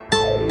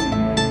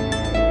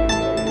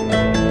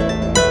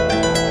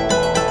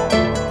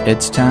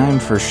It's time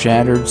for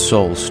Shattered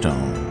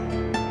Soulstone,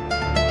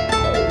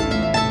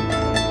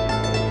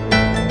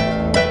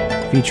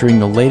 featuring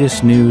the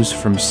latest news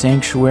from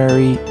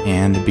Sanctuary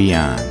and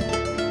beyond.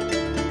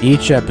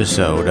 Each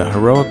episode, a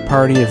heroic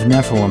party of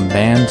Nephilim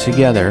band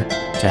together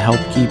to help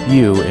keep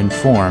you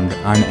informed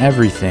on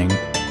everything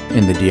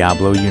in the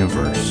Diablo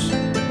universe.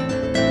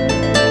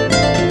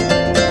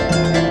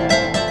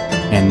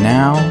 And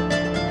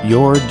now,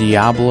 your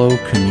Diablo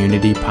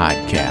Community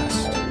Podcast.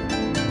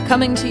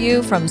 Coming to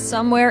you from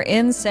somewhere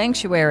in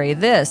Sanctuary,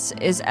 this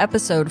is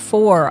episode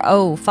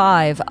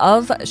 405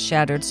 of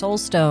Shattered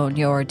Soulstone,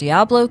 your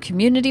Diablo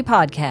Community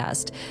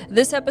Podcast.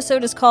 This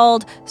episode is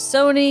called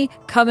Sony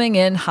Coming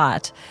in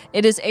Hot.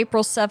 It is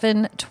April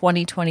 7,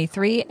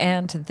 2023,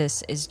 and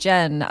this is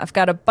Jen. I've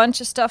got a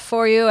bunch of stuff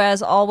for you,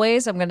 as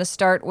always. I'm going to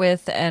start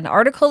with an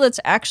article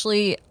that's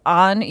actually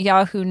on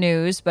Yahoo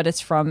News, but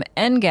it's from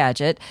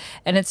Engadget,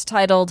 and it's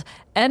titled,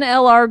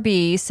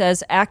 NLRB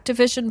says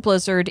Activision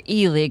Blizzard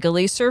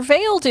illegally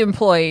surveilled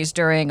employees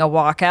during a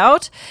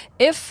walkout.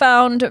 If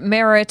found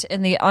merit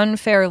in the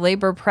unfair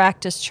labor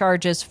practice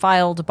charges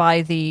filed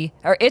by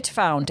it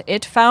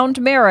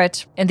found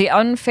merit in the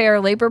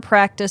unfair labor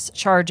practice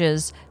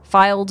charges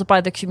filed by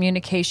the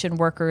Communication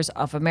Workers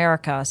of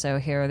America. So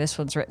here, this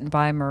one's written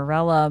by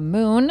Morella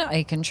Moon,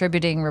 a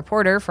contributing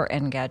reporter for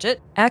Engadget.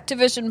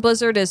 Activision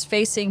Blizzard is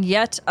facing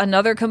yet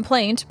another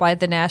complaint by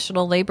the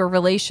National Labor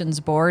Relations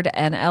Board,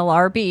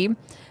 NLRB.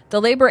 The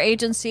labor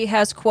agency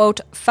has, quote,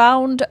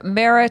 found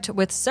merit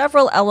with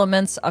several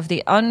elements of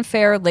the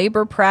unfair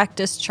labor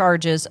practice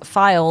charges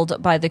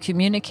filed by the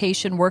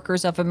Communication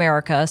Workers of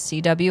America,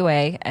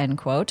 CWA, end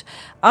quote,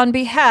 on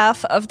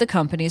behalf of the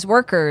company's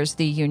workers,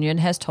 the union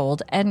has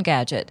told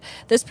Engadget.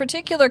 This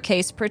particular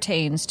case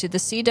pertains to the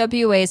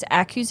CWA's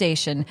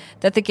accusation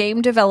that the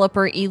game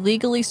developer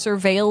illegally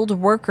surveilled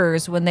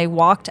workers when they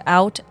walked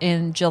out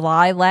in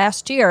July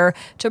last year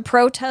to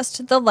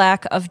protest the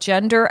lack of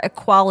gender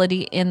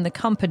equality in the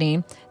company,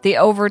 the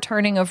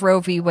overturning of Roe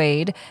v.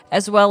 Wade,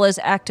 as well as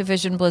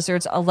Activision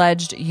Blizzard's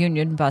alleged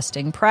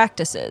union-busting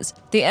practices.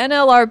 The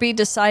NLRB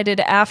decided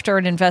after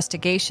an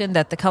investigation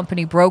that the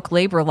company broke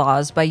labor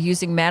laws by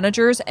using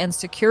managers and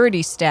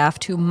security staff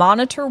to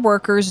monitor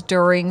workers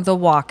during the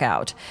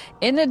walkout.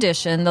 In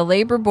addition, the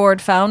Labor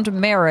Board found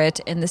merit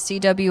in the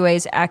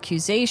CWA's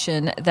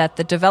accusation that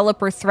the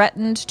developer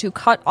threatened to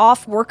cut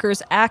off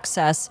workers'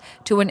 access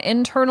to an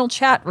internal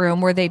chat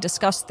room where they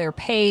discussed their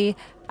pay,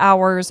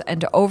 hours,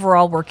 and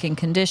overall working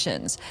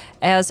conditions.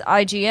 As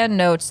IGN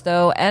notes,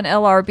 though,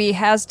 NLRB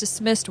has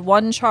dismissed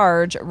one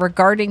charge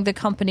regarding the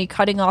company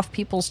cutting off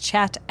people's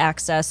chat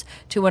access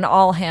to an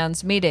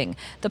all-hands meeting.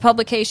 The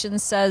publication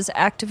says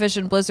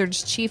Activision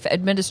Blizzard's Chief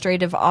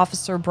Administrative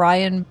Officer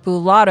Brian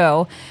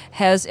Bulatto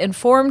has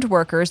informed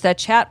workers that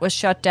chat was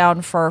shut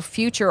down for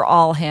future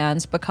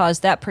all-hands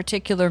because that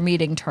particular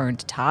meeting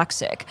turned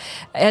toxic.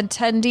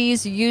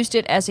 Attendees used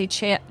it as a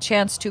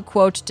chance to,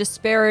 quote,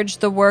 disparage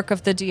the work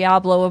of the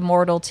Diablo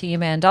Immortal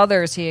team and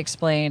others, he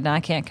explained.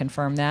 I can't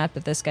confirm that,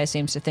 but this guy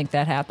seems to think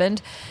that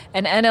happened.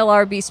 An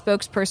NLRB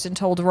spokesperson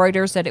told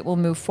Reuters that it will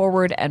move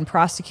forward and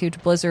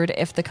prosecute Blizzard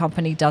if the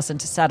company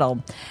doesn't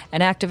settle.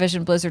 An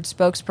Activision Blizzard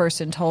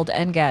spokesperson told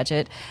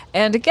Engadget.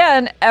 And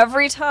again,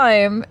 every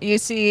time you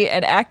see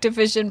an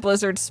Activision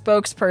Blizzard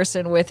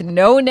spokesperson with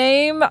no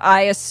name,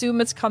 I assume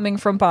it's coming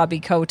from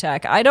Bobby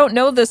Kotick. I don't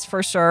know this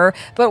for sure,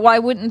 but why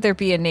wouldn't there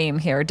be a name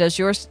here?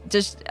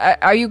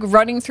 Are you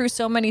running through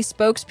so many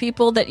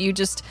spokespeople that you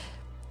just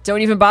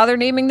don't even bother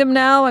naming them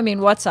now? I mean,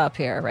 what's up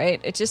here, right?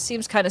 It just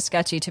seems kind of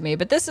sketchy to me.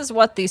 But this is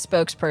what the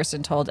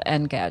spokesperson told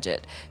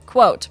Engadget.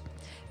 Quote,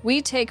 we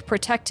take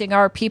protecting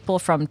our people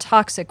from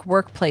toxic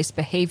workplace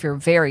behavior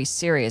very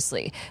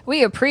seriously.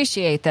 We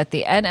appreciate that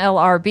the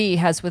NLRB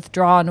has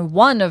withdrawn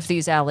one of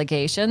these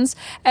allegations,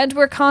 and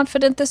we're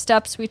confident the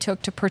steps we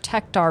took to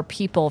protect our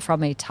people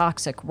from a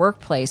toxic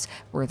workplace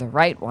were the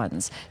right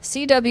ones.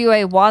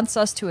 CWA wants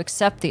us to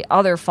accept the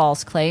other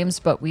false claims,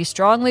 but we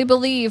strongly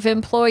believe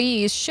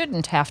employees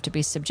shouldn't have to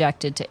be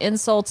subjected to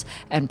insults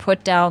and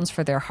put-downs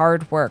for their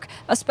hard work,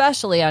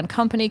 especially on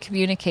company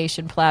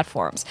communication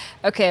platforms.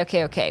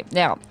 Okay.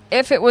 Now,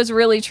 if it was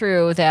really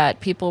true that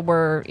people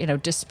were,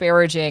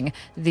 disparaging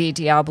the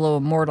Diablo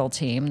Immortal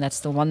team,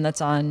 that's the one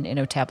that's on,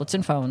 tablets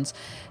and phones,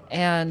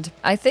 and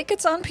I think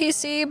it's on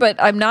PC, but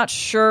I'm not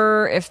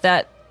sure if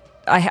that.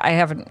 I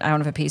don't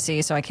have a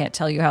PC, so I can't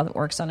tell you how it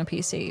works on a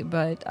PC,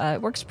 but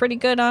it works pretty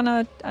good on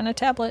a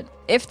tablet.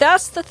 If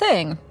that's the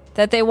thing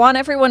that they want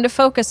everyone to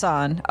focus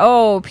on,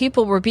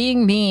 people were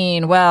being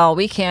mean, well,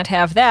 we can't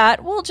have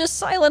that, we'll just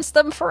silence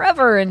them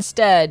forever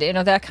instead,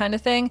 that kind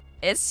of thing.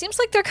 It seems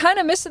like they're kind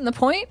of missing the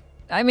point.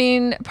 I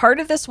mean, part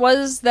of this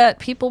was that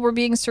people were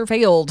being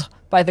surveilled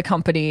by the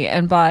company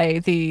and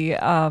by the,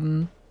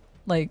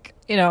 the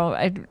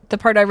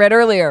part I read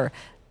earlier.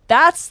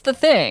 That's the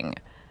thing.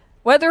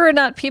 Whether or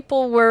not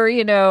people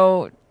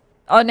were,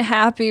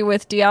 unhappy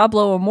with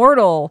Diablo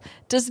Immortal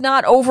does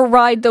not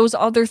override those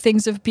other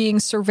things of being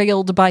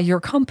surveilled by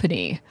your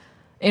company,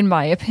 in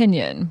my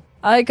opinion.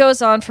 It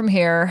goes on from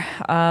here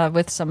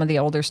with some of the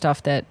older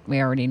stuff that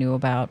we already knew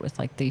about with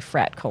like the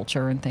frat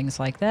culture and things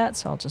like that.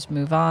 So I'll just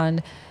move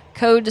on.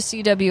 Code to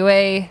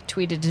CWA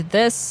tweeted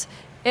this: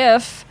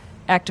 if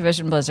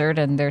Activision Blizzard,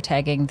 and they're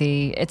tagging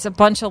it's a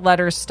bunch of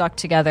letters stuck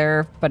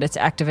together, but it's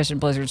Activision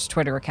Blizzard's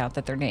Twitter account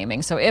that they're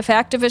naming. So if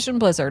Activision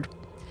Blizzard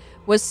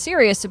was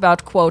serious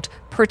about, quote,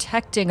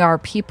 protecting our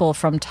people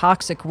from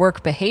toxic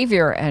work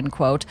behavior, end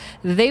quote,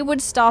 they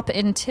would stop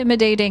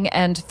intimidating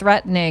and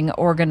threatening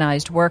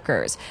organized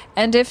workers.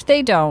 And if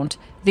they don't,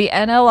 the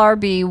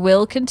NLRB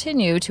will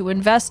continue to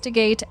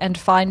investigate and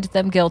find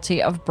them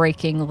guilty of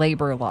breaking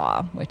labor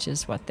law, which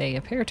is what they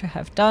appear to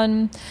have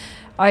done.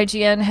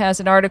 IGN has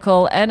an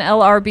article,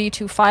 NLRB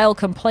to file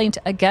complaint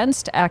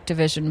against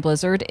Activision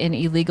Blizzard in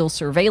illegal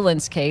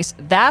surveillance case.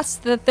 That's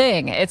the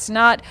thing. It's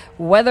not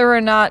whether or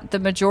not the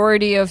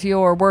majority of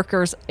your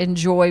workers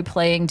enjoy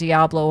playing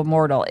Diablo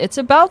Immortal. It's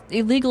about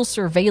illegal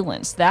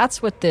surveillance.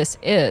 That's what this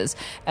is.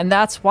 And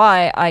that's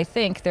why I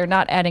think they're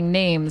not adding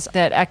names,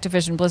 that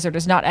Activision Blizzard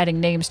is not adding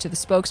names to the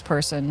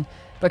spokesperson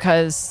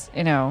because,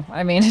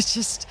 it's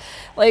just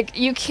like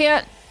you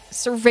can't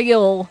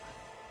surveil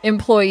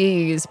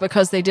employees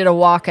because they did a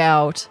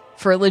walkout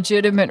for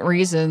legitimate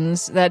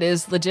reasons that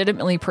is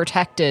legitimately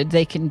protected.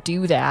 They can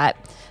do that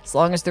as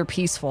long as they're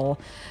peaceful,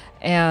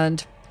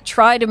 and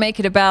try to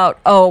make it about,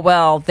 oh,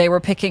 well, they were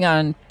picking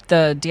on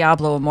the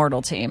Diablo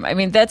Immortal team. I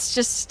mean, that's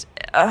just,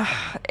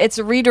 it's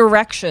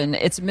redirection.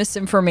 It's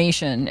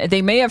misinformation.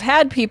 They may have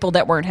had people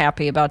that weren't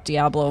happy about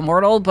Diablo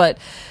Immortal, but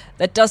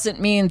that doesn't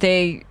mean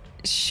they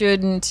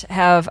shouldn't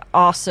have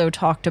also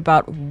talked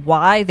about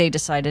why they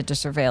decided to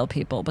surveil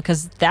people,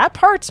 because that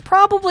part's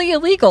probably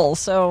illegal.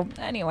 So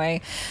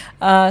anyway,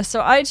 so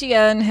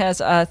IGN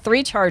has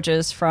 3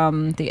 charges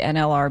from the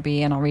NLRB,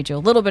 and I'll read you a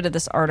little bit of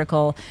this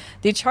article.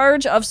 The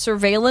charge of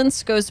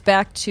surveillance goes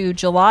back to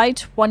July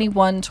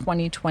 21,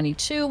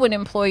 2022, when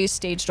employees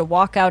staged a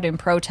walkout in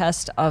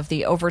protest of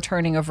the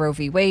overturning of Roe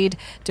v. Wade,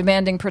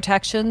 demanding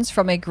protections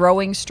from a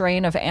growing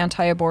strain of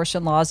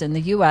anti-abortion laws in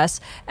the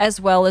U.S., as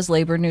well as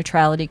labor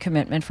neutrality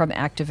commitment from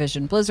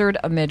Activision Blizzard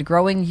amid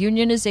growing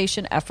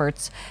unionization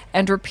efforts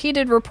and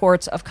repeated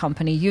reports of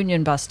company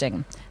union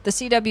busting. The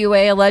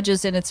CWA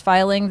alleges in its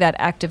filing that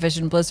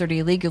Activision Blizzard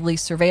illegally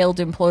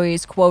surveilled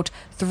employees, quote,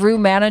 through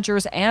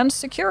managers and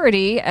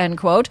security, end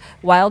quote,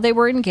 while they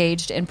were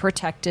engaged in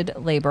protected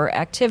labor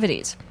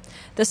activities.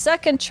 The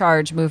second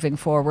charge moving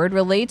forward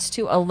relates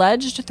to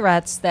alleged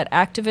threats that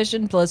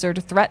Activision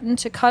Blizzard threatened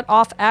to cut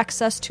off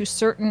access to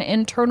certain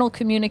internal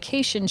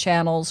communication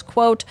channels,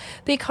 quote,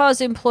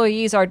 because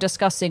employees are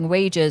discussing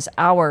wages,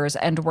 hours,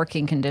 and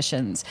working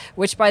conditions,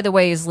 which, by the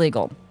way, is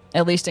legal,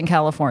 at least in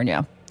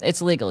California.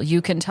 It's legal.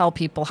 You can tell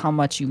people how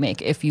much you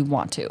make if you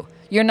want to.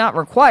 You're not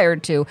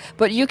required to,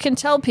 but you can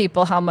tell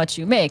people how much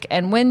you make.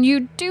 And when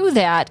you do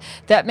that,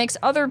 that makes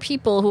other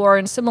people who are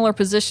in similar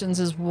positions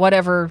as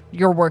whatever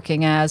you're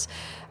working as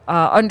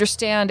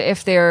understand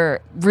if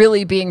they're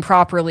really being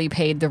properly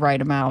paid the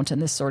right amount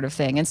and this sort of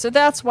thing. And so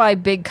that's why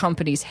big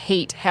companies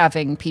hate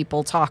having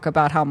people talk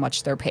about how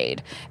much they're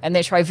paid. And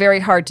they try very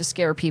hard to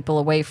scare people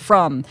away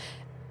from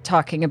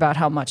talking about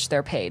how much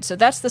they're paid. So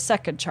that's the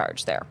second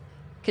charge there.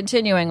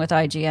 Continuing with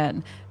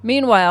IGN.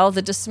 Meanwhile,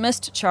 the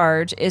dismissed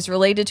charge is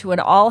related to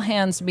an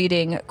all-hands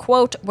meeting,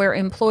 quote, where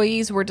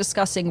employees were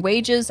discussing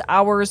wages,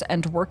 hours,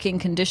 and working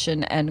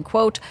condition, end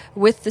quote,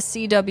 with the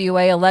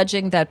CWA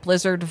alleging that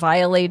Blizzard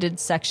violated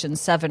Section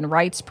 7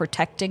 rights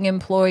protecting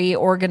employee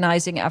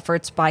organizing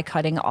efforts by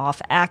cutting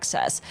off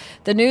access.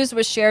 The news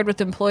was shared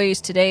with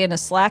employees today in a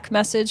Slack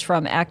message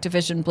from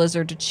Activision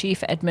Blizzard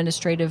Chief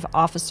Administrative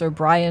Officer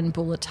Brian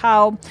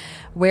Bulatau,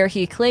 where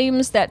he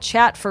claims that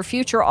chat for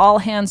future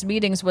all-hands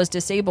meetings was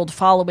disabled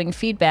following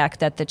feedback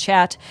that the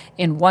chat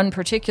in one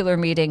particular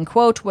meeting,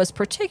 quote, was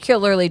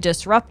particularly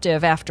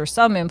disruptive after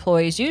some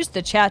employees used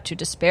the chat to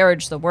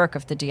disparage the work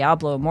of the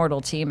Diablo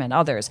Immortal team and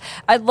others.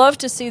 I'd love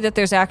to see that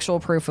there's actual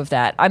proof of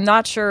that. I'm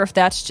not sure if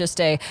that's just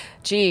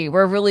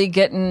we're really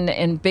getting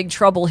in big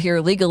trouble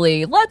here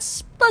legally.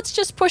 Let's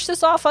just push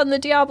this off on the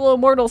Diablo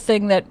Immortal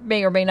thing that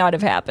may or may not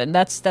have happened.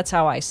 That's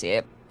how I see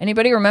it.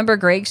 Anybody remember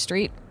Greg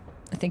Street?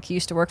 I think he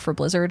used to work for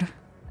Blizzard.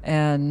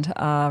 And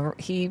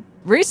he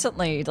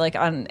recently,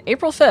 on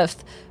April 5th,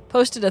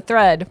 posted a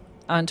thread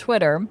on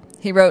Twitter.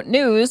 He wrote,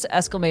 "News,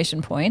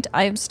 exclamation point.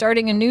 I am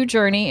starting a new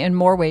journey in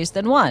more ways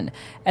than one.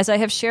 As I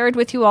have shared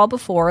with you all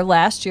before,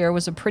 last year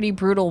was a pretty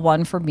brutal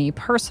one for me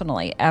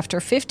personally. After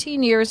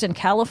 15 years in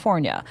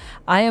California,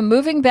 I am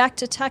moving back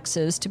to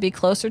Texas to be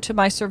closer to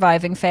my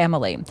surviving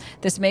family.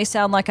 This may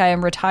sound like I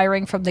am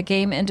retiring from the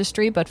game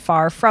industry, but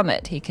far from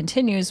it." He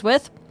continues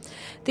with,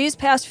 "These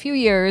past few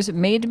years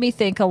made me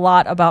think a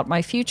lot about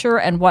my future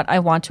and what I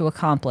want to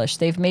accomplish.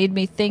 They've made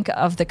me think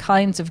of the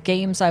kinds of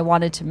games I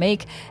wanted to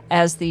make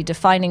as the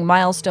defining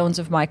milestones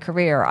of my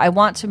career. I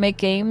want to make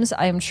games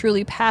I am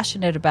truly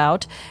passionate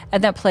about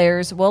and that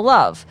players will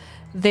love.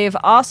 They've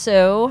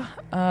also,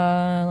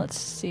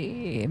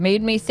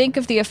 made me think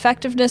of the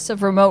effectiveness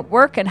of remote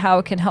work and how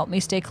it can help me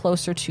stay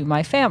closer to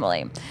my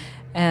family."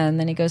 And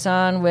then he goes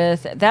on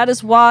with, that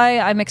is why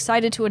I'm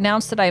excited to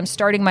announce that I am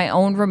starting my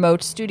own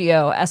remote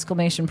studio, !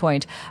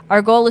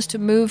 Our goal is to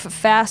move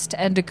fast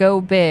and to go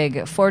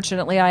big.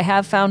 Fortunately, I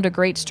have found a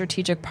great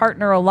strategic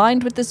partner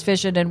aligned with this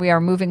vision, and we are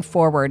moving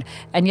forward.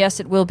 And yes,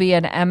 it will be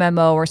an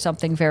MMO or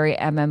something very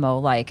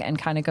MMO-like, and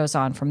kind of goes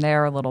on from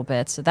there a little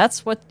bit. So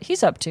that's what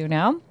he's up to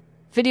now.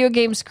 Video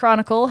Games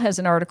Chronicle has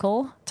an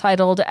article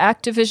titled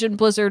Activision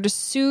Blizzard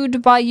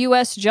Sued by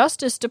U.S.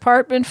 Justice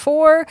Department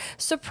for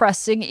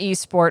Suppressing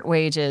Esport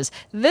Wages.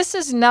 This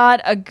is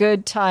not a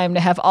good time to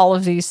have all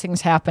of these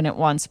things happen at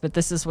once, but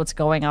this is what's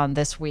going on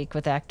this week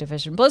with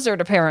Activision Blizzard,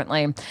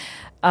 apparently.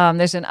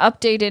 There's an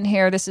update in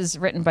here. This is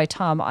written by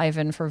Tom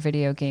Ivan for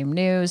Video Game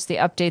News. The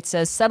update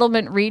says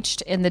settlement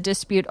reached in the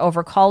dispute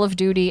over Call of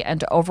Duty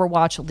and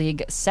Overwatch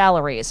League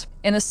salaries.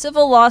 In a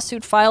civil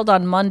lawsuit filed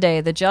on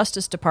Monday, the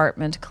Justice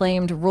Department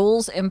claimed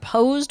rules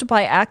imposed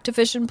by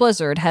Activision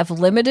Blizzard have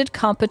limited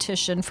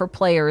competition for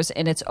players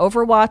in its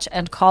Overwatch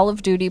and Call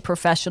of Duty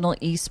professional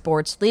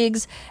esports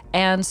leagues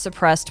and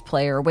suppressed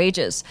player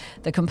wages.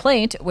 The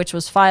complaint, which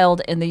was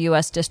filed in the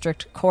U.S.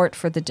 District Court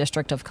for the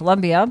District of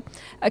Columbia,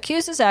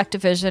 accuses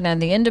Activision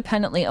and the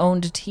independently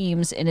owned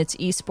teams in its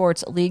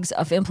esports leagues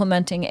of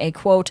implementing a,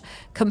 quote,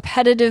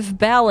 competitive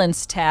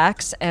balance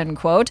tax, end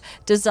quote,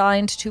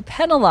 designed to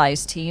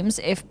penalize teams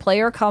if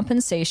player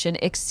compensation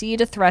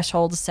exceed a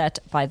threshold set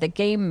by the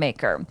game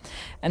maker.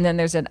 And then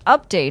there's an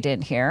update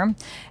in here.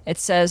 It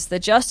says the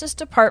Justice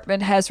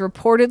Department has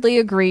reportedly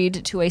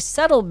agreed to a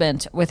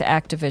settlement with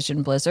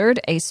Activision Blizzard.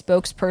 A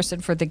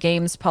spokesperson for the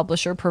game's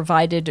publisher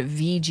provided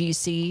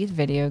VGC,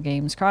 Video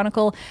Games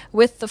Chronicle,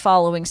 with the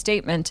following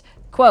statement.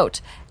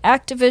 Quote,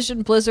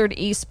 Activision Blizzard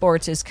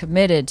Esports is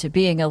committed to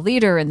being a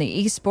leader in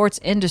the esports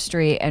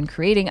industry and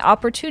creating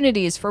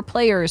opportunities for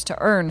players to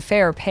earn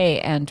fair pay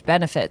and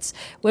benefits.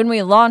 When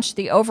we launched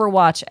the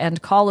Overwatch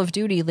and Call of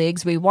Duty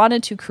leagues, we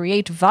wanted to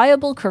create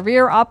viable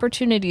career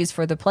opportunities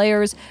for the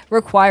players,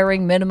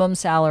 requiring minimum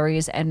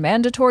salaries and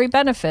mandatory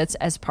benefits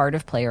as part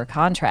of player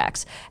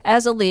contracts.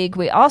 As a league,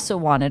 we also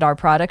wanted our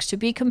products to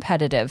be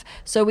competitive,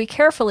 so we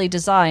carefully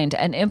designed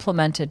and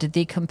implemented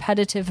the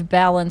competitive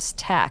balance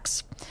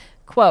tax.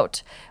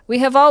 Quote, we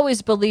have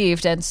always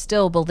believed and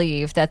still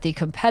believe that the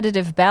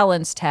competitive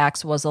balance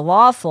tax was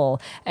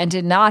lawful and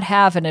did not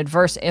have an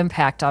adverse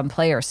impact on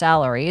player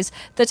salaries.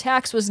 The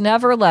tax was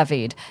never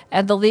levied,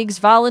 and the leagues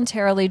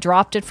voluntarily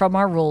dropped it from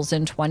our rules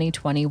in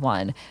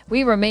 2021.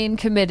 We remain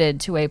committed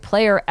to a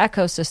player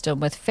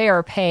ecosystem with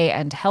fair pay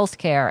and health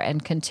care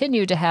and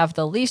continue to have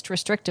the least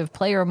restrictive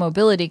player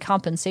mobility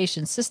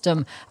compensation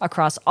system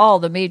across all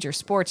the major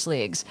sports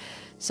leagues.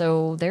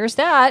 So there's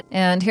that.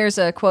 And here's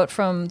a quote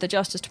from the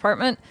Justice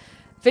Department.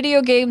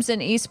 Video games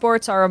and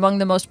esports are among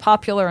the most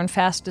popular and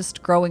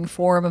fastest growing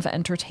form of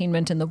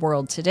entertainment in the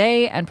world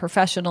today, and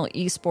professional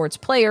esports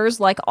players,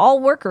 like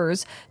all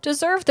workers,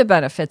 deserve the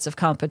benefits of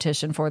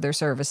competition for their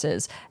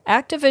services.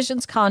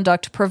 Activision's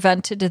conduct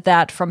prevented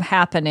that from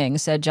happening,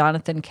 said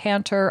Jonathan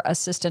Cantor,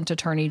 Assistant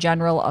Attorney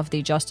General of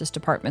the Justice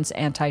Department's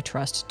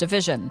Antitrust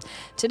Division.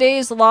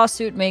 Today's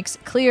lawsuit makes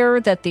clear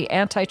that the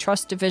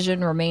Antitrust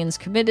Division remains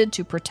committed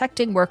to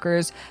protecting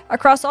workers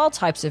across all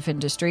types of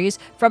industries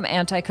from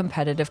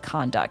anti-competitive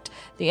conduct.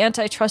 The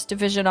Antitrust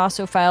Division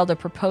also filed a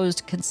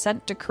proposed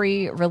consent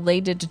decree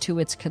related to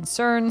its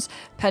concerns.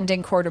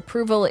 Pending court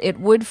approval, it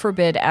would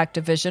forbid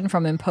Activision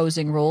from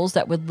imposing rules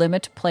that would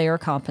limit player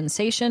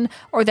compensation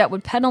or that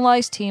would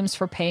penalize teams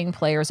for paying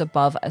players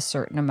above a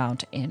certain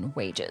amount in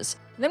wages.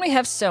 And then we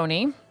have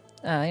Sony.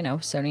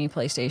 Sony,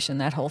 PlayStation,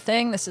 that whole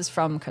thing. This is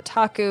from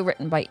Kotaku,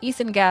 written by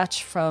Ethan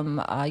Gatch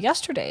from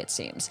yesterday, it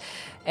seems.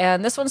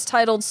 And this one's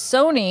titled,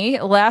 Sony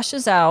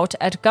Lashes Out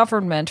at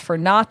Government for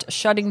Not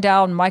Shutting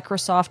Down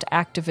Microsoft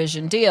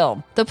Activision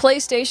Deal. The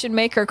PlayStation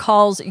maker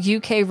calls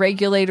UK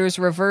regulators'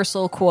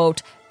 reversal,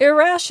 quote,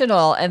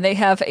 irrational. And they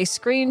have a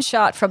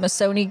screenshot from a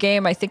Sony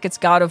game. I think it's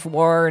God of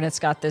War, and it's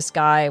got this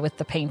guy with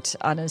the paint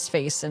on his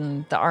face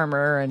and the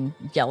armor and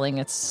yelling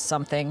at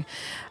something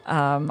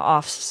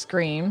off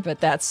screen. But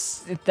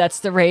that's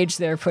the rage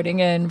they're putting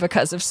in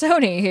because of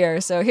Sony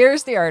here. So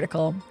here's the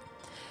article.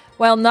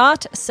 While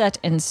not set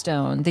in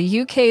stone,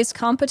 the UK's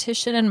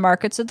Competition and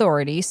Markets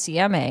Authority,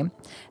 CMA,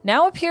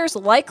 now appears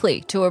likely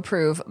to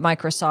approve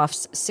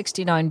Microsoft's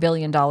 $69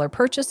 billion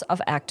purchase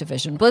of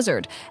Activision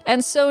Blizzard,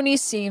 and Sony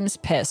seems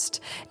pissed.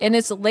 In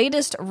its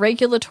latest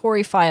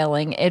regulatory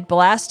filing, it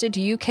blasted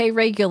UK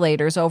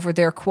regulators over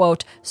their,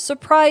 quote,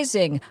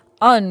 surprising,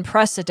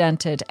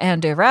 unprecedented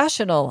and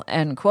irrational,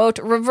 end quote,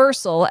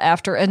 reversal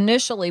after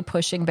initially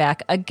pushing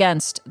back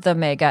against the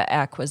mega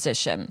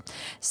acquisition.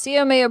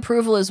 CMA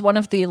approval is one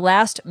of the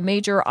last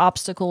major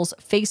obstacles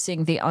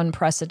facing the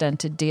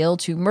unprecedented deal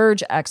to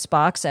merge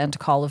Xbox and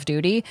Call of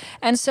Duty,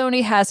 and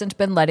Sony hasn't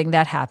been letting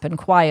that happen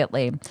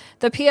quietly.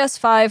 The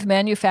PS5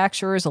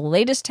 manufacturer's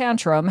latest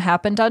tantrum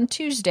happened on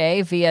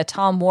Tuesday via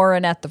Tom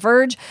Warren at The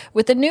Verge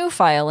with a new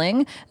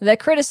filing that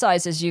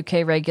criticizes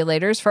UK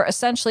regulators for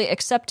essentially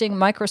accepting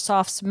Microsoft's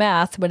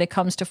math when it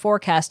comes to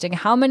forecasting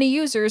how many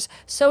users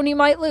Sony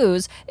might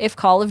lose if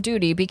Call of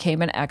Duty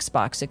became an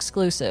Xbox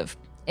exclusive.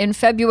 In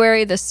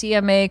February, the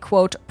CMA,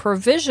 quote,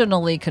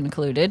 provisionally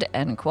concluded,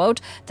 end quote,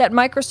 that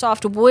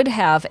Microsoft would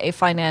have a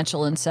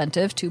financial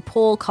incentive to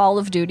pull Call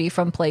of Duty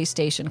from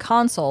PlayStation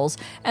consoles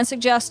and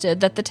suggested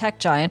that the tech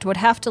giant would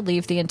have to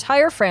leave the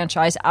entire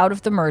franchise out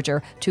of the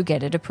merger to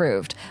get it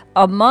approved.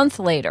 A month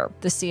later,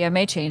 the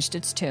CMA changed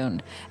its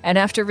tune, and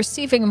after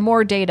receiving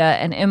more data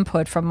and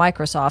input from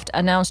Microsoft,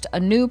 announced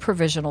a new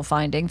provisional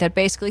finding that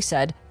basically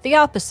said the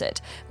opposite.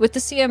 With the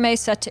CMA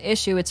set to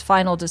issue its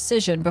final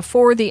decision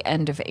before the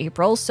end of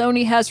April,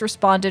 Sony has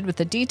responded with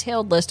a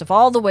detailed list of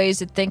all the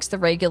ways it thinks the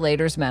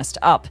regulators messed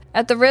up.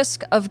 At the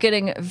risk of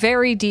getting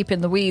very deep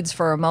in the weeds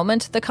for a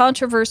moment, the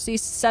controversy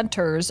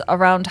centers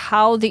around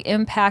how the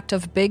impact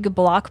of big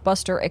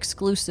blockbuster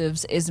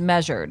exclusives is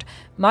measured.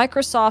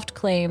 Microsoft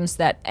claims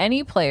that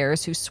any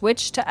players who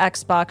switch to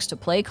Xbox to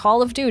play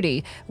Call of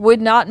Duty would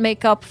not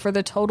make up for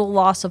the total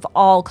loss of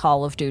all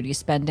Call of Duty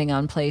spending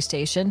on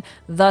PlayStation,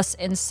 thus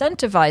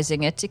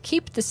incentivizing it to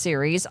keep the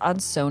series on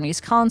Sony's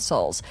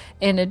consoles,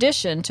 in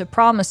addition to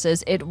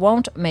promises it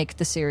won't make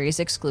the series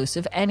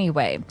exclusive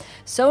anyway.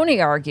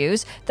 Sony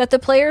argues that the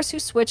players who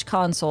switch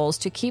consoles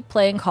to keep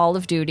playing Call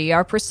of Duty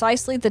are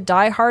precisely the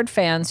die-hard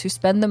fans who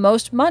spend the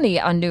most money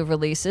on new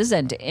releases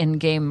and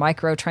in-game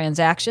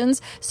microtransactions,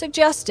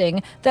 suggesting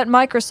that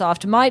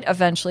Microsoft might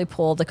eventually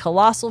pull the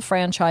colossal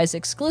franchise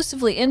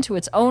exclusively into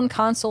its own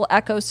console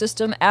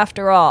ecosystem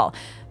after all.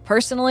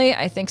 Personally,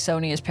 I think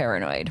Sony is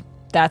paranoid.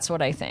 That's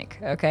what I think,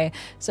 okay?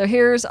 So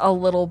here's a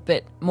little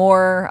bit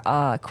more.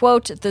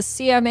 Quote, the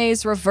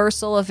CMA's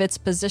reversal of its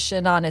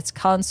position on its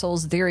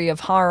console's theory of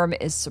harm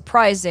is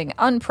surprising,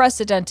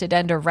 unprecedented,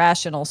 and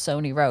irrational,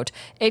 Sony wrote.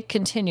 It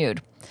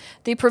continued.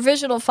 The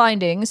provisional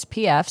findings,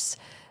 PFs,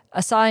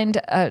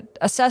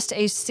 assessed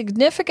a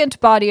significant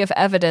body of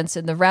evidence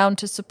in the round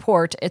to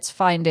support its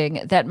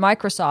finding that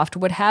Microsoft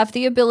would have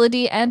the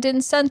ability and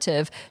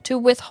incentive to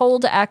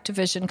withhold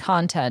Activision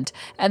content,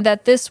 and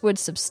that this would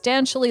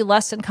substantially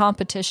lessen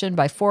competition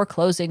by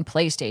foreclosing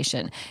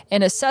PlayStation.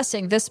 In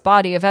assessing this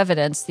body of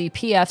evidence, the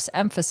PFs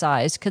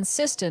emphasized,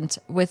 consistent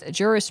with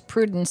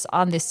jurisprudence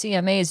on the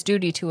CMA's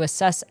duty to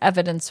assess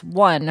evidence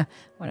 1,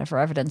 whatever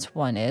evidence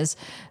 1 is,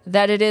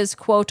 that it is,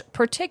 quote,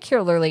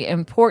 particularly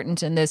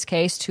important in this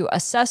case to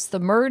assess the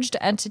merged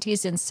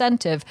entity's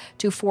incentive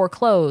to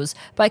foreclose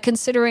by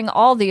considering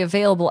all the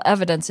available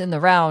evidence in the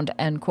round,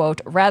 end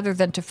quote, rather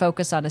than to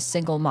focus on a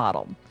single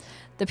model.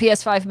 The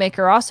PS5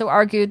 maker also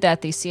argued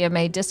that the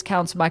CMA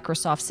discounts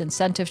Microsoft's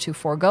incentive to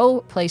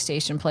forego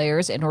PlayStation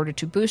players in order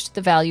to boost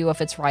the value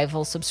of its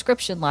rival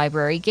subscription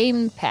library,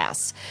 Game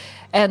Pass,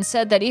 and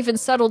said that even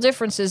subtle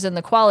differences in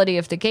the quality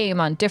of the game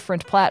on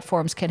different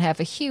platforms can have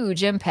a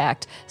huge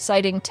impact,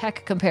 citing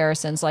tech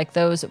comparisons like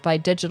those by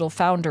Digital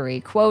Foundry.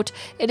 Quote,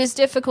 it is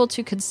difficult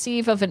to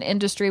conceive of an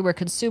industry where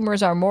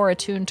consumers are more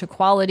attuned to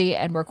quality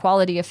and where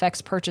quality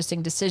affects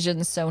purchasing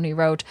decisions, Sony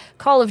wrote.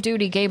 Call of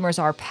Duty gamers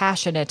are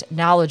passionate,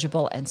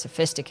 knowledgeable, and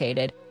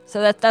sophisticated.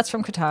 So that's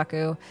from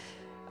Kotaku.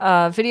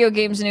 Video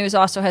Games News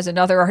also has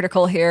another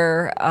article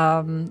here.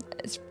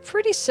 It's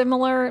pretty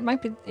similar. It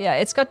might be, yeah,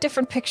 it's got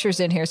different pictures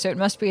in here, so it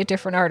must be a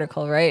different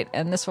article, right?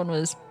 And this one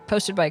was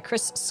posted by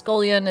Chris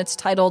Scullion. It's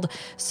titled,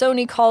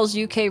 Sony Calls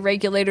UK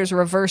Regulators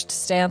Reversed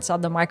Stance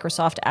on the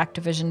Microsoft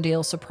Activision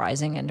Deal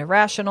Surprising and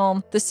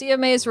Irrational. The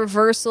CMA's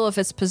reversal of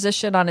its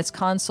position on its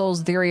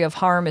console's theory of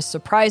harm is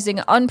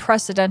surprising,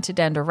 unprecedented,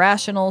 and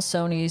irrational,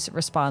 Sony's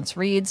response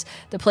reads.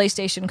 The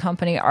PlayStation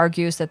company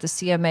argues that the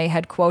CMA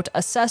had, quote,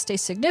 assessed a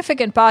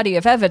significant body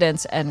of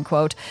evidence, end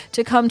quote,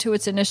 to come to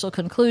its initial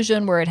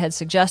conclusion where it had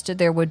suggested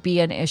there would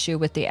be an issue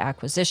with the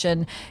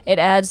acquisition. It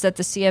adds that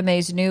the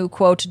CMA's new,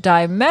 quote,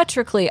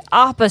 diametrically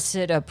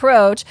opposite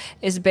approach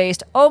is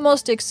based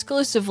almost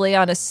exclusively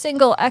on a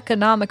single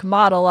economic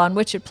model on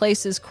which it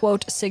places,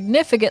 quote,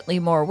 significantly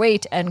more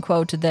weight, end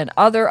quote, than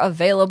other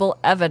available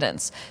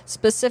evidence.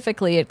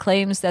 Specifically, it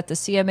claims that the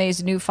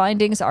CMA's new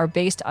findings are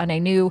based on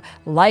a new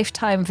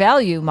lifetime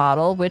value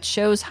model, which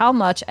shows how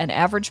much an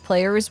average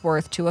player is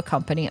worth to a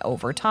company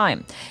over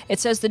time. It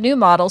says the new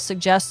model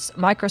suggests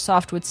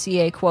Microsoft would see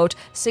a, quote,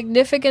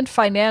 significant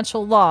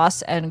financial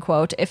loss, end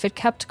quote, if it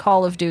kept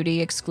Call of Duty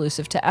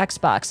exclusive to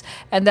Xbox,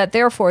 and that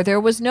therefore there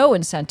was no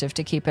incentive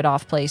to keep it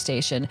off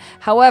PlayStation.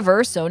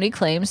 However, Sony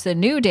claims the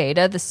new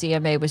data the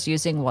CMA was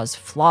using was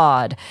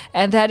flawed,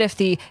 and that if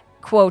the,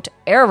 quote,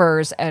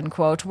 errors, end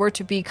quote, were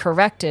to be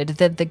corrected,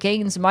 then the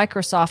gains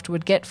Microsoft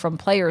would get from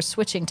players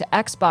switching to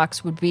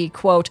Xbox would be,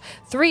 quote,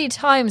 3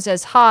 times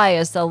as high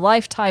as the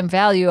lifetime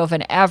value of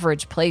an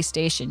average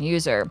PlayStation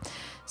user.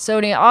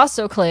 Sony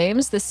also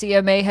claims the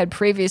CMA had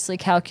previously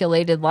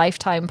calculated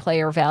lifetime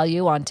player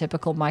value on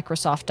typical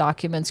Microsoft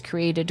documents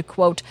created,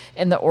 quote,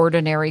 in the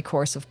ordinary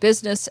course of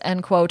business,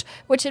 end quote,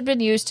 which had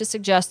been used to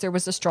suggest there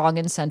was a strong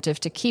incentive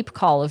to keep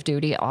Call of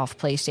Duty off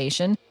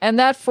PlayStation, and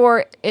that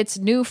for its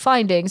new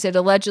findings, it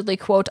allegedly,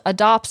 quote,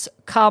 adopts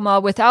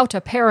without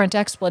apparent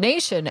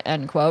explanation,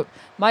 end quote,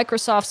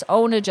 Microsoft's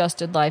own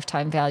adjusted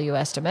lifetime value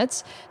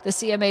estimates. The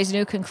CMA's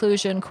new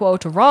conclusion,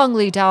 quote,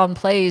 wrongly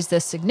downplays the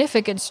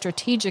significant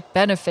strategic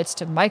benefits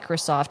to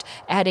Microsoft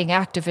adding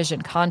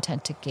Activision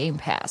content to Game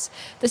Pass.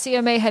 The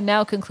CMA had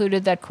now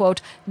concluded that,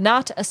 quote,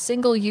 not a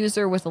single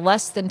user with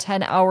less than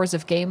 10 hours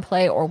of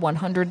gameplay or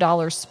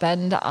 $100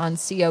 spend on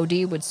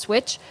COD would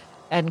switch,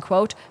 end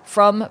quote,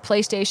 from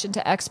PlayStation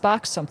to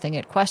Xbox, something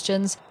it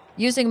questions.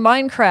 Using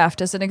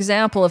Minecraft as an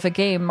example of a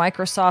game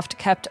Microsoft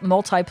kept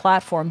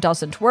multi-platform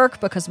doesn't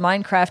work because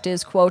Minecraft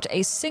is, quote,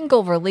 a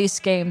single release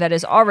game that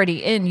is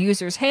already in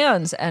users'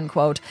 hands, end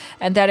quote,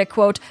 and that it,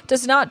 quote,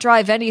 does not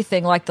drive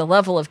anything like the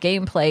level of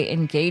gameplay,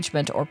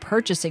 engagement, or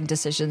purchasing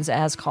decisions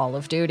as Call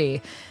of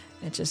Duty.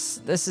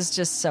 This is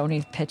just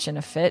Sony pitching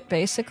a fit,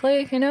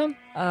 basically, you know?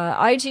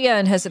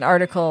 IGN has an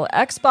article,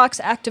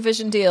 Xbox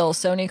Activision deal,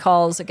 Sony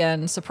calls,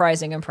 again,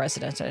 surprising,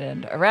 unprecedented,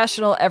 and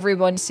irrational.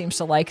 Everyone seems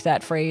to like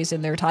that phrase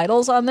in their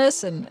titles on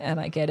this, and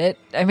I get it.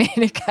 I mean,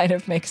 it kind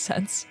of makes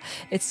sense.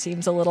 It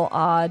seems a little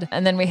odd.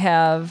 And then we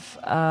have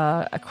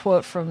a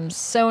quote from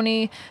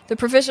Sony. The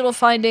provisional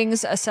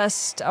findings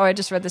assessed, I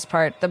just read this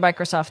part, the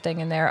Microsoft thing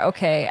in there.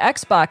 Okay,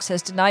 Xbox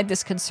has denied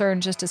this concern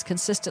just as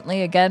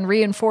consistently, again,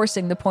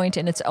 reinforcing the point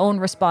in its own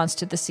response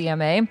to the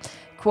CMA.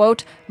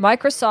 Quote,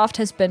 Microsoft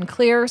has been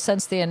clear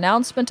since the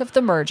announcement of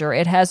the merger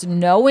it has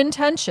no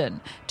intention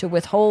to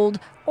withhold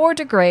or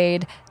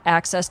degrade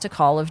access to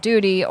Call of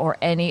Duty or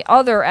any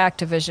other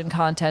Activision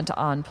content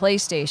on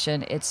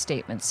PlayStation, its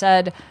statement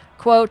said.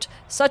 Quote,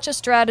 such a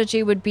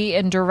strategy would be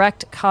in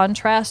direct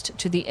contrast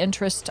to the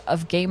interest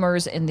of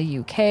gamers in the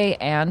UK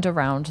and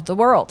around the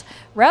world.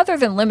 Rather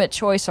than limit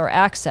choice or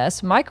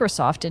access,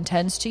 Microsoft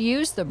intends to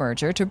use the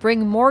merger to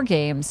bring more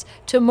games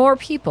to more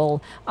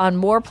people on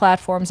more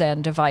platforms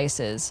and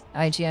devices.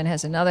 IGN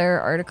has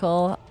another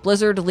article.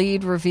 Blizzard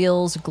lead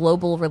reveals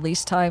global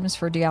release times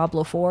for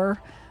Diablo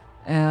 4.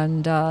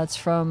 And it's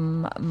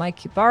from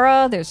Mike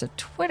Ibarra. There's a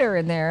Twitter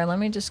in there. Let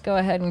me just go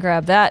ahead and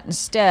grab that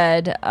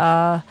instead.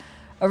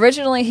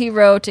 Originally, he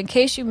wrote, in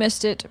case you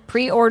missed it,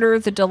 pre-order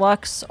the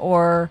deluxe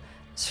or...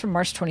 It's from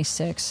March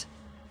 26th.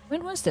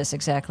 When was this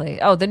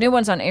exactly? Oh, the new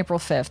one's on April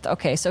 5th.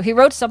 Okay, so he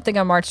wrote something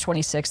on March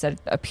 26th that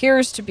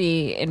appears to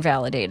be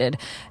invalidated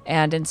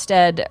and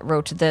instead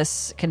wrote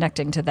this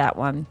connecting to that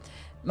one.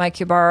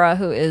 Mike Ibarra,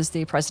 who is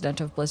the president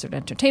of Blizzard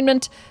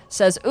Entertainment,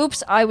 says,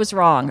 oops, I was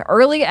wrong.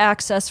 Early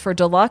access for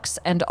deluxe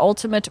and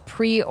ultimate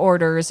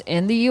pre-orders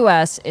in the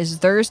U.S. is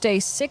Thursday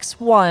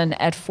 6/1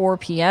 at 4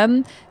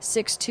 p.m.,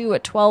 6/2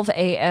 at 12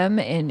 a.m.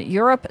 in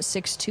Europe,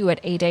 6/2 at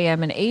 8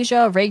 a.m. in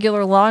Asia,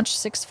 regular launch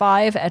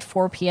 6/5 at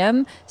 4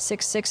 p.m.,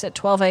 6/6 at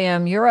 12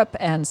 a.m. Europe,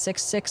 and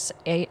 6/6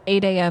 8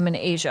 a.m. in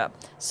Asia.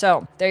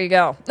 So there you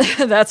go.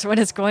 That's when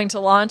it's going to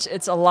launch.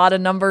 It's a lot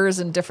of numbers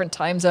and different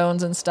time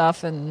zones and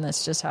stuff, and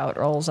that's just how it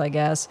rolls, I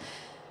guess.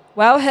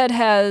 Wowhead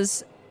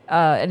has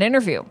an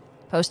interview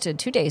posted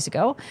 2 days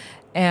ago,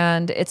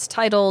 and it's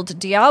titled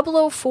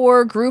Diablo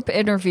 4 Group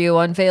Interview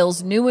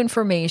Unveils New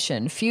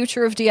Information,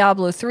 Future of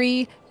Diablo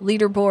 3,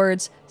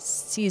 Leaderboards,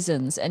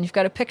 Seasons. And you've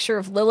got a picture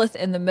of Lilith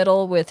in the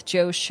middle with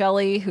Joe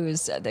Shelley,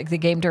 who's the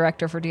game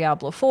director for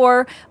Diablo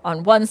 4,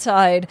 on one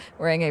side,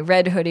 wearing a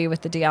red hoodie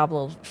with the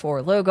Diablo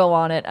 4 logo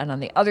on it, and on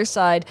the other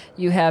side,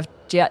 you have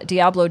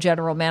Diablo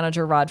General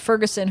Manager Rod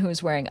Ferguson,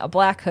 who's wearing a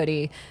black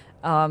hoodie,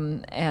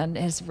 and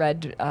his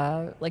red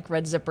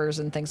zippers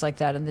and things like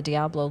that, and the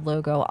Diablo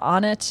logo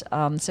on it.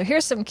 So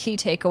here's some key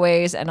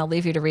takeaways, and I'll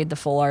leave you to read the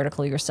full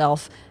article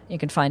yourself. You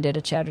can find it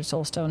at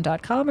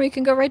shatteredsoulstone.com, or you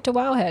can go right to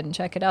Wowhead and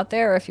check it out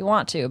there if you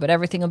want to. But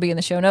everything will be in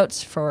the show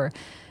notes for,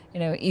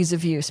 ease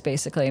of use,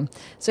 basically.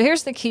 So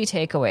here's the key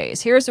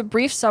takeaways. Here's a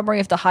brief summary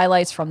of the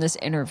highlights from this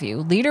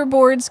interview.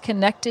 Leaderboards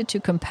connected to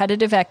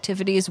competitive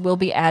activities will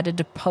be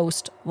added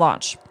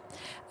post-launch.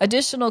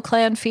 Additional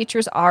clan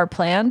features are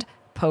planned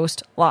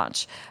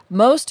post-launch.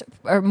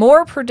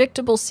 More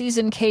predictable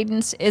season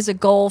cadence is a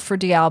goal for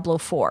Diablo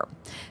 4.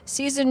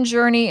 Season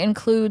journey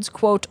includes,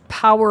 quote,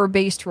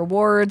 power-based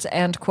rewards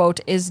and, quote,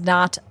 is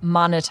not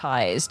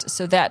monetized.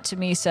 So that to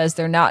me says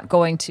they're not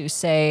going to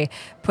say,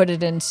 put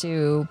it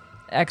into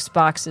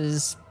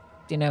Xbox's,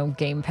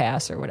 Game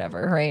Pass or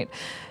whatever, right?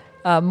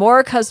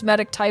 More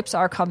cosmetic types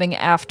are coming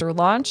after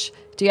launch.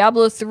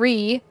 Diablo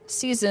 3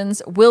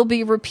 seasons will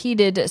be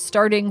repeated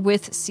starting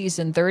with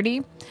Season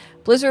 30.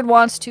 Blizzard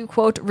wants to,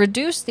 quote,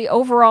 reduce the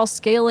overall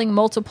scaling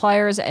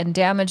multipliers and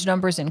damage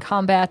numbers in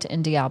combat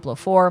in Diablo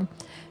 4.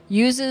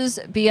 Uses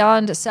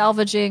beyond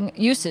salvaging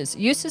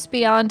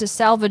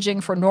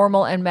for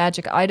normal and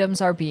magic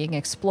items are being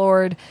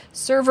explored.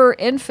 Server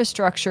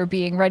infrastructure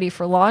being ready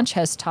for launch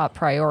has top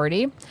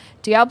priority.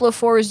 Diablo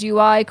 4's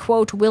UI,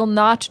 quote, will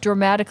not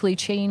dramatically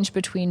change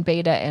between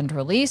beta and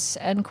release,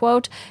 end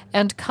quote.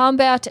 And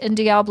combat in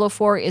Diablo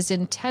 4 is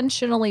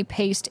intentionally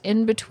paced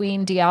in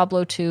between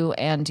Diablo 2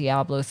 and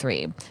Diablo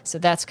 3. So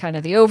that's kind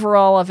of the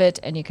overall of it,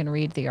 and you can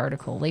read the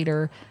article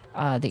later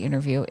the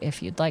interview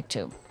if you'd like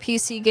to.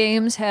 PC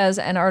Games has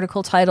an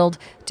article titled,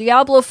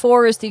 Diablo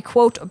 4 is the,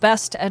 quote,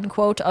 best, end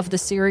quote, of the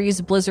series,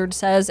 Blizzard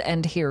says,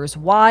 and here's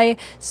why.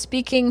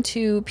 Speaking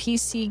to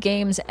PC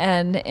Games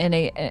N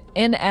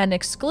in an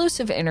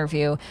exclusive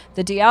interview,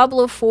 the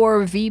Diablo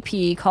 4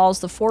 VP calls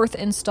the fourth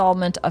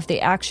installment of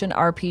the action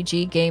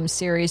RPG game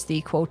series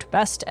the, quote,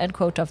 best, end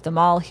quote, of them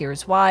all.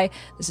 Here's why.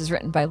 This is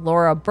written by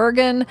Laura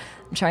Bergen.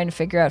 I'm trying to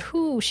figure out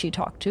who she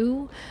talked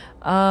to.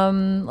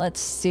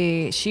 Let's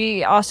see.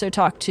 She also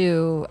talked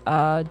to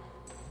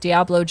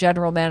Diablo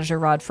General Manager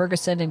Rod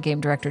Ferguson and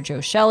Game Director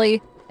Joe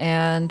Shelley.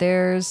 And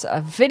there's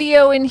a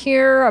video in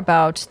here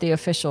about the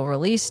official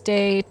release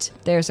date.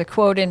 There's a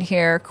quote in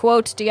here,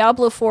 quote,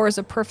 Diablo 4 is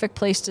a perfect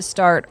place to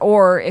start,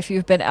 or if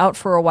you've been out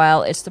for a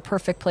while, it's the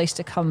perfect place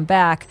to come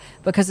back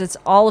because it's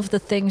all of the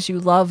things you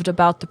loved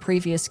about the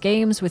previous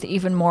games with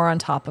even more on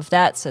top of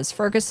that, says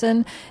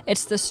Ferguson.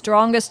 It's the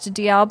strongest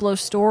Diablo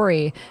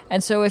story,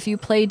 and so if you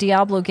play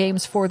Diablo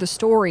games for the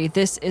story,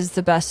 this is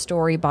the best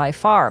story by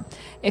far.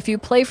 If you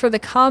play for the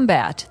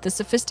combat, the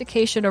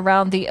sophistication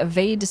around the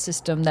evade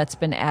system that's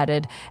been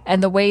added,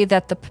 and the way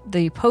that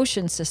the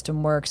potion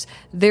system works,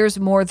 there's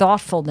more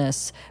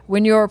thoughtfulness.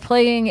 When you're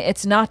playing,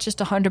 it's not just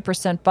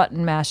 100%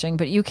 button mashing,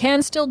 but you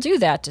can still do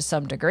that to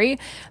some degree.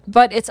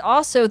 But it's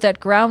also that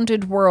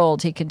grounded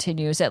world, he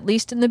continues, at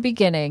least in the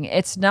beginning.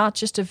 It's not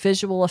just a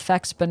visual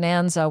effects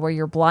bonanza where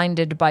you're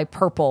blinded by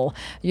purple.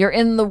 You're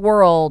in the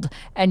world,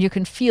 and you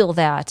can feel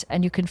that,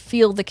 and you can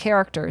feel the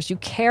characters. You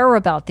care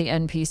about the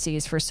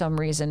NPCs for some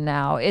reason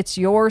now. It's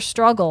your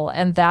struggle,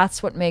 and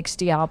that's what makes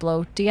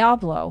Diablo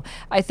Diablo.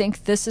 I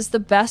think this is the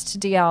best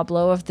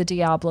Diablo of the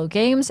Diablo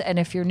games, and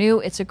if you're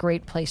new, it's a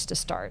great place to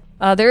start.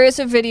 There is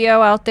a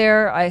video out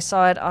there. I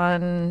saw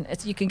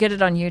it you can get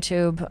it on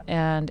YouTube,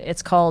 and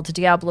it's called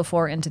Diablo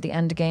 4 Into the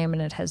Endgame,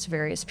 and it has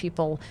various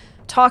people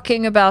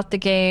talking about the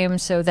game.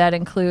 So that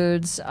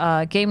includes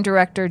game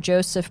director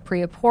Joseph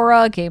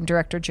Priapora, game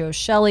director Joe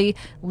Shelley,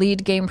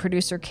 lead game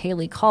producer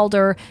Kaylee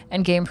Calder,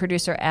 and game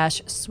producer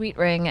Ash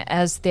Sweetring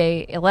as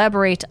they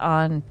elaborate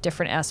on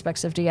different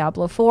aspects of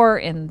Diablo 4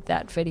 in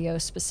that video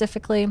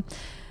specifically.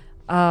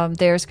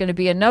 There's going to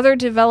be another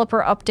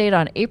developer update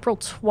on April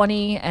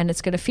 20, and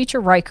it's going to feature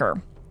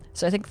Riker.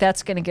 So I think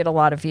that's going to get a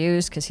lot of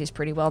views because he's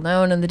pretty well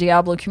known in the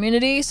Diablo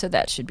community, so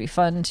that should be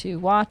fun to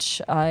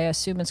watch. I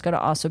assume it's going to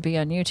also be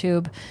on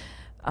YouTube,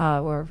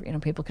 where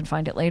people can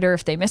find it later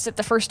if they miss it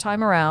the first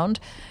time around.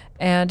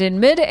 And in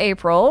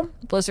mid-April,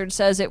 Blizzard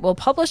says it will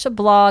publish a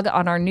blog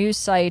on our news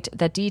site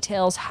that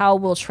details how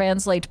we'll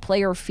translate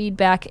player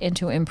feedback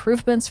into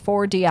improvements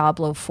for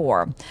Diablo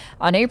 4.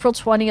 On April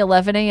 20,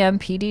 11 a.m.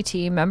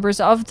 PDT, members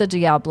of the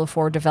Diablo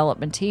 4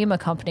 development team,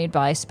 accompanied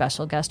by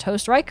special guest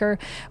host Riker,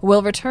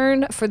 will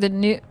return for the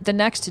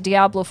next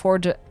Diablo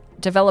 4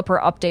 developer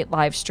update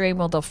live stream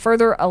where they'll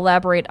further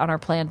elaborate on our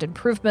planned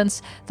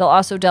improvements. They'll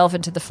also delve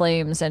into the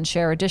flames and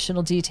share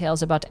additional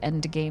details about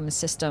endgame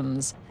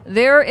systems.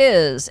 There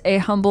is a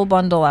humble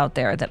bundle out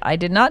there that I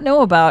did not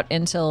know about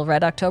until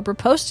Red October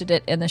posted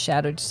it in the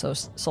Shattered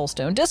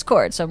Soulstone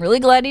Discord. So I'm really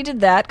glad he did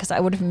that because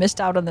I would have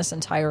missed out on this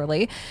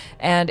entirely.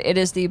 And it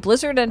is the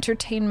Blizzard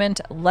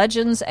Entertainment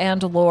Legends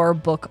and Lore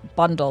book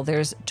bundle.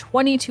 There's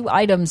 22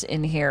 items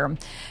in here.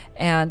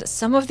 And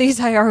some of these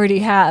I already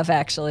have,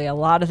 actually, a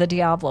lot of the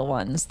Diablo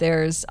ones.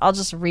 I'll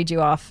just read you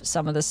off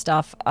some of the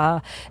stuff.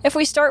 If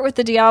we start with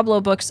the Diablo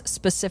books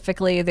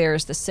specifically,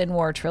 there's the Sin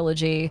War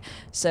trilogy.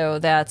 So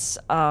that's,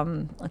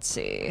 let's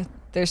see,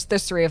 there's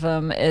three of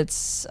them.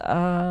 It's,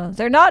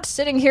 they're not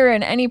sitting here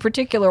in any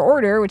particular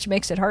order, which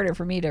makes it harder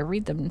for me to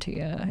read them to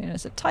you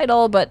as a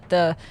title, but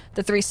the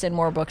three Sin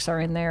War books are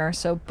in there.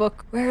 So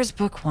where's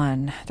book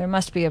one? There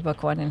must be a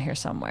book one in here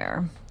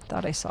somewhere.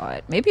 Thought I saw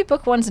it. Maybe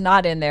book one's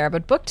not in there,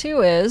 but book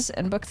two is,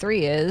 and book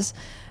three is.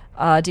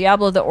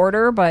 Diablo the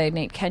Order by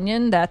Nate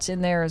Kenyon, that's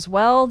in there as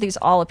well. These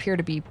all appear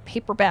to be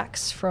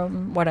paperbacks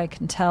from what I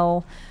can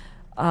tell.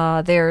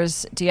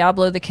 There's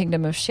Diablo the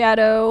Kingdom of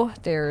Shadow.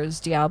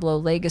 There's Diablo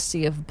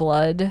Legacy of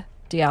Blood.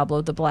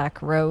 Diablo the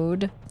Black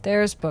Road.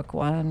 There's book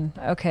one.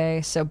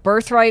 Okay, so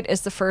Birthright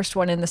is the first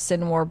one in the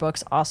Sin War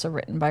books, also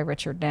written by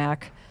Richard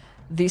Knack.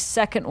 The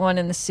second one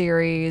in the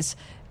series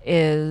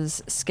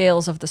is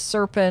Scales of the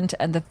Serpent,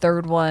 and the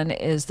third one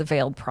is The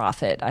Veiled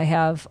Prophet. I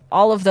have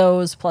all of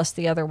those, plus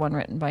the other one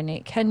written by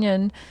Nate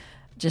Kenyon,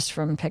 just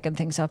from picking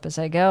things up as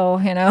I go,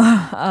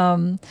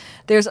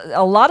 There's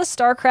a lot of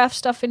StarCraft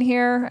stuff in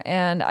here,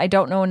 and I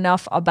don't know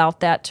enough about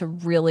that to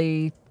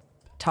really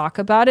talk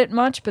about it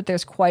much, but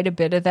there's quite a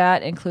bit of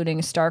that,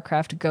 including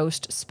StarCraft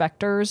Ghost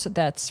Specters.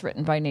 That's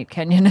written by Nate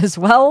Kenyon as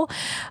well.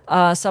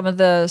 Some of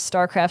the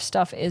StarCraft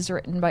stuff is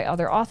written by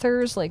other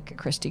authors, like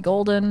Christy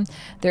Golden.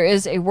 There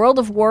is a World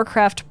of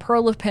Warcraft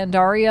Pearl of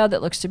Pandaria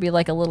that looks to be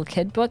like a little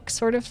kid book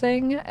sort of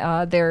thing.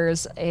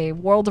 There's a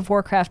World of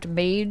Warcraft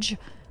Mage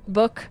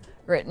book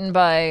written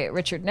by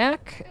Richard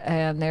Knack,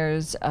 and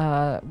there's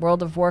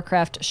World of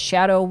Warcraft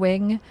Shadow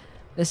Wing.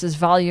 This is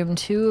volume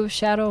 2 of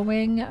Shadow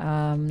Wing.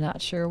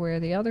 Not sure where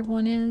the other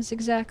one is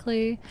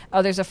exactly.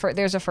 Oh, there's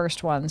a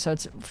first one. So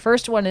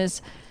first one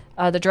is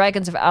The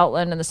Dragons of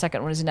Outland, and the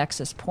second one is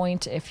Nexus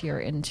Point, if you're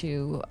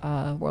into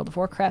World of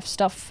Warcraft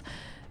stuff.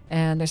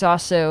 And there's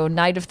also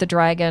Night of the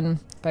Dragon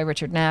by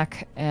Richard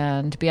Knack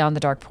and Beyond the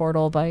Dark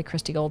Portal by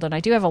Christy Golden. I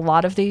do have a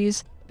lot of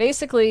these.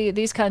 Basically,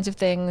 these kinds of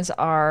things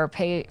are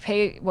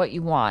pay what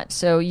you want.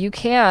 So you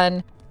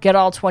can get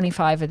all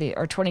 25 of the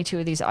or 22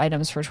 of these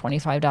items for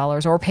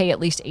 $25, or pay at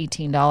least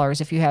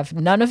 $18. If you have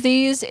none of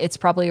these, it's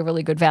probably a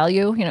really good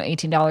value.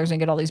 $18 and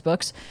get all these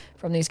books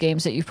from these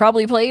games that you've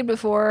probably played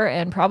before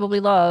and probably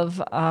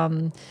love.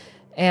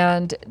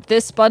 And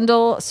this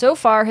bundle so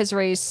far has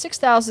raised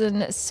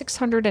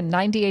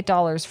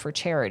 $6,698 for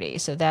charity.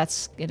 So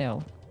that's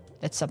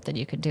something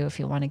you can do if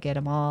you want to get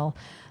them all.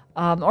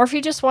 Or if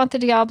you just want the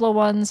Diablo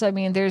ones. I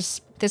mean,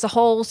 there's a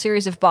whole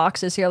series of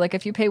boxes here. Like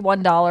if you pay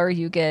 $1,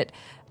 you get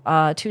 2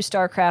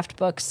 StarCraft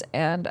books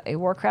and a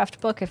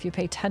Warcraft book. If you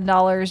pay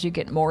 $10, you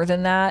get more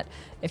than that.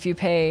 If you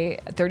pay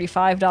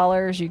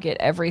 $35, you get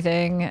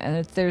everything.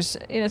 And there's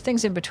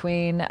things in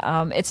between.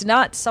 It's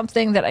not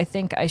something that I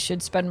think I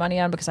should spend money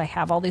on because I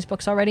have all these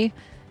books already.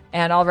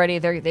 And already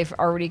they've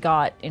already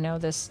got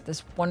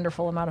this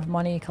wonderful amount of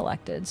money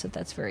collected. So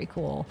that's very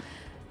cool.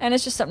 And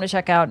it's just something to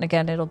check out. And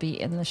again, it'll be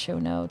in the show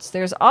notes.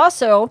 There's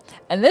also,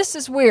 and this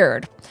is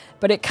weird,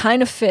 but it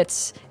kind of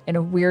fits in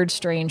a weird,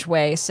 strange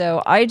way.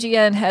 So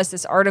IGN has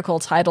this article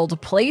titled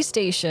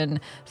PlayStation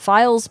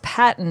Files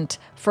Patent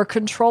for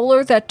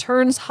Controller That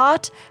Turns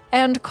Hot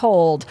and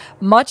Cold,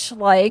 much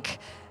like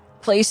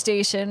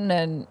PlayStation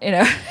and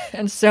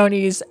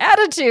Sony's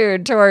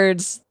attitude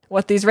towards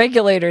what these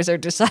regulators are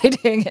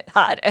deciding,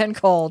 hot and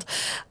cold.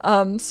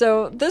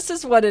 So this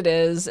is what it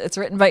is. It's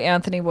written by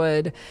Anthony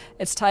Wood.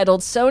 It's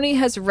titled, Sony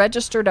has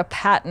registered a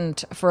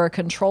patent for a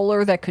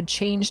controller that could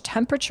change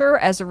temperature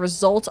as a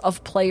result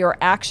of player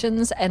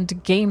actions and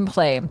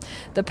gameplay.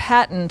 The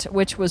patent,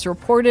 which was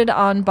reported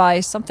on by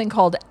something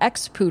called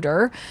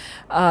Xpooter,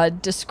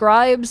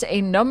 describes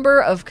a number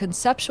of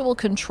conceptual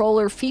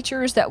controller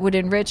features that would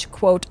enrich,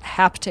 quote,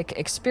 haptic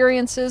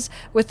experiences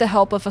with the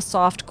help of a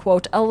soft,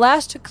 quote,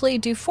 elastically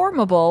deformable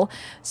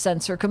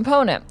sensor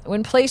component.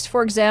 When placed,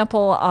 for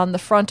example, on the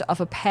front of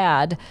a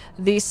pad,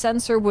 the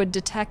sensor would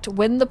detect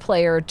when the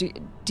player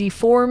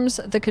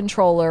deforms the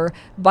controller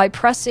by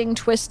pressing,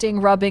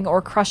 twisting, rubbing,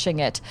 or crushing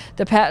it.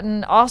 The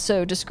patent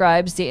also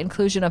describes the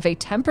inclusion of a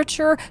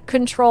temperature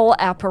control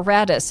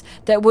apparatus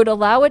that would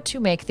allow it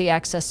to make the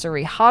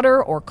accessory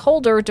hotter or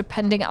colder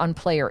depending on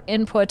player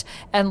input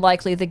and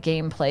likely the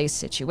gameplay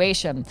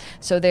situation.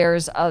 So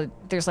there's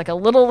like a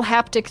little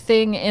haptic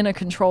thing in a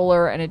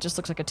controller, and it just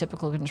looks like a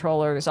typical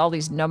controller. There's all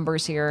these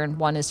numbers here, and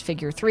one is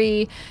figure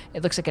 3.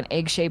 It looks like an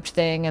egg-shaped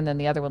thing, and then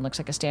the other one looks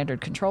like a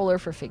standard controller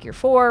for figure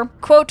 4.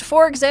 Quote,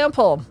 for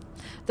example,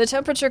 the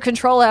temperature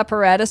control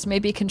apparatus may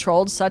be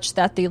controlled such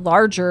that the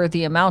larger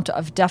the amount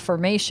of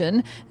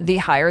deformation, the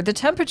higher the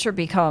temperature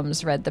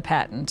becomes, read the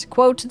patent.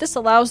 Quote, this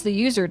allows the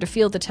user to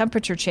feel the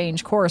temperature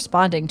change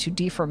corresponding to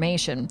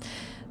deformation.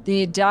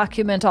 The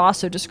document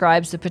also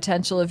describes the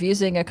potential of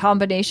using a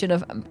combination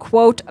of,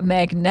 quote,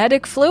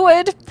 magnetic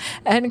fluid,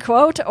 end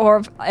quote,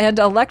 and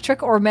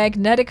electric or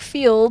magnetic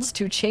fields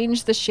to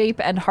change the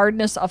shape and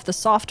hardness of the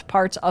soft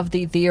parts of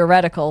the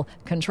theoretical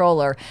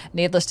controller.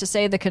 Needless to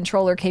say, the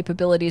controller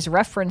capabilities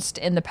referenced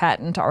in the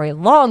patent are a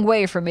long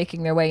way from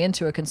making their way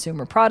into a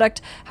consumer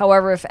product.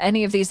 However, if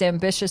any of these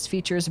ambitious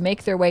features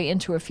make their way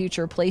into a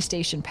future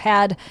PlayStation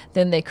pad,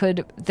 then they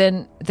could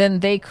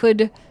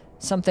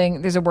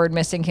something, there's a word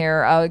missing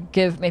here,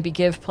 give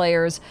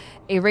players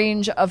a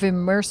range of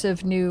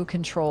immersive new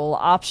control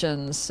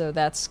options. So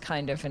that's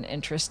kind of an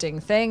interesting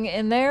thing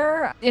in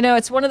there.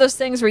 It's one of those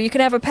things where you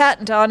can have a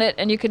patent on it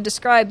and you can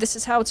describe this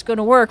is how it's going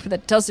to work, but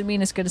that doesn't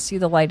mean it's going to see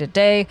the light of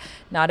day.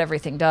 Not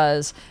everything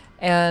does.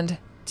 And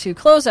to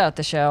close out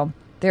the show,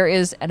 there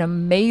is an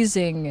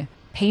amazing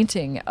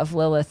painting of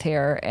Lilith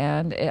here,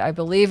 and I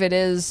believe it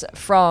is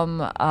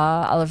from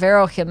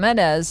Alvaro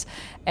Jimenez.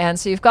 And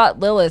so you've got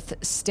Lilith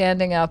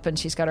standing up, and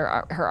she's got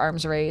her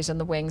arms raised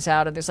and the wings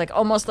out, and there's like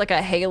almost like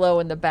a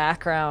halo in the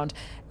background.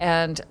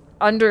 And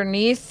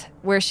underneath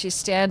where she's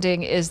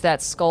standing is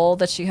that skull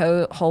that she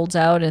holds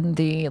out in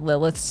the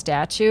Lilith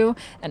statue.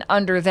 And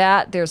under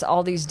that, there's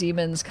all these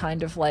demons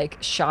kind of like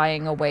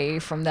shying away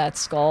from that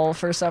skull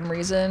for some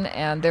reason.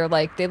 And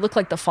they look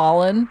like the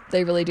Fallen.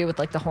 They really do, with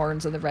like the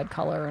horns and the red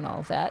color and all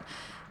of that.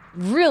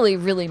 Really,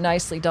 really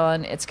nicely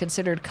done. It's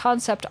considered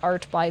concept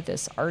art by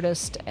this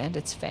artist, and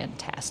it's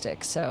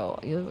fantastic. So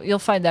you'll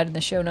find that in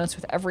the show notes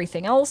with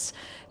everything else.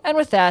 And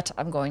with that,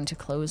 I'm going to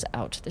close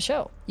out the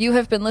show. You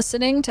have been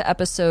listening to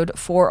episode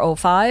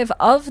 405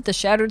 of The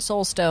Shattered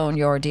Soulstone,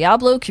 your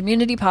Diablo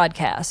community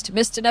podcast.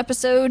 Missed an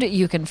episode?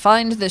 You can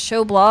find the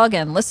show blog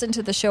and listen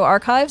to the show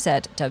archives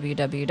at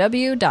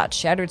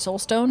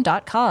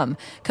www.shatteredsoulstone.com.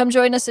 Come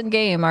join us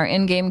in-game. Our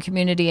in-game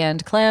community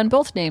and clan,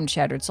 both named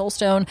Shattered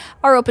Soulstone,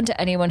 are open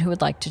to anyone who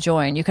would like to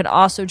join. You can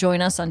also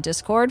join us on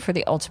Discord for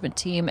the ultimate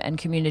team and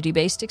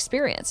community-based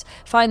experience.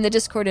 Find the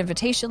Discord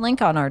invitation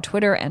link on our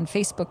Twitter and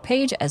Facebook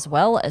page, as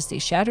well as the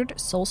Shattered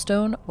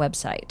Soulstone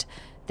website.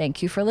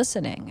 Thank you for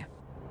listening.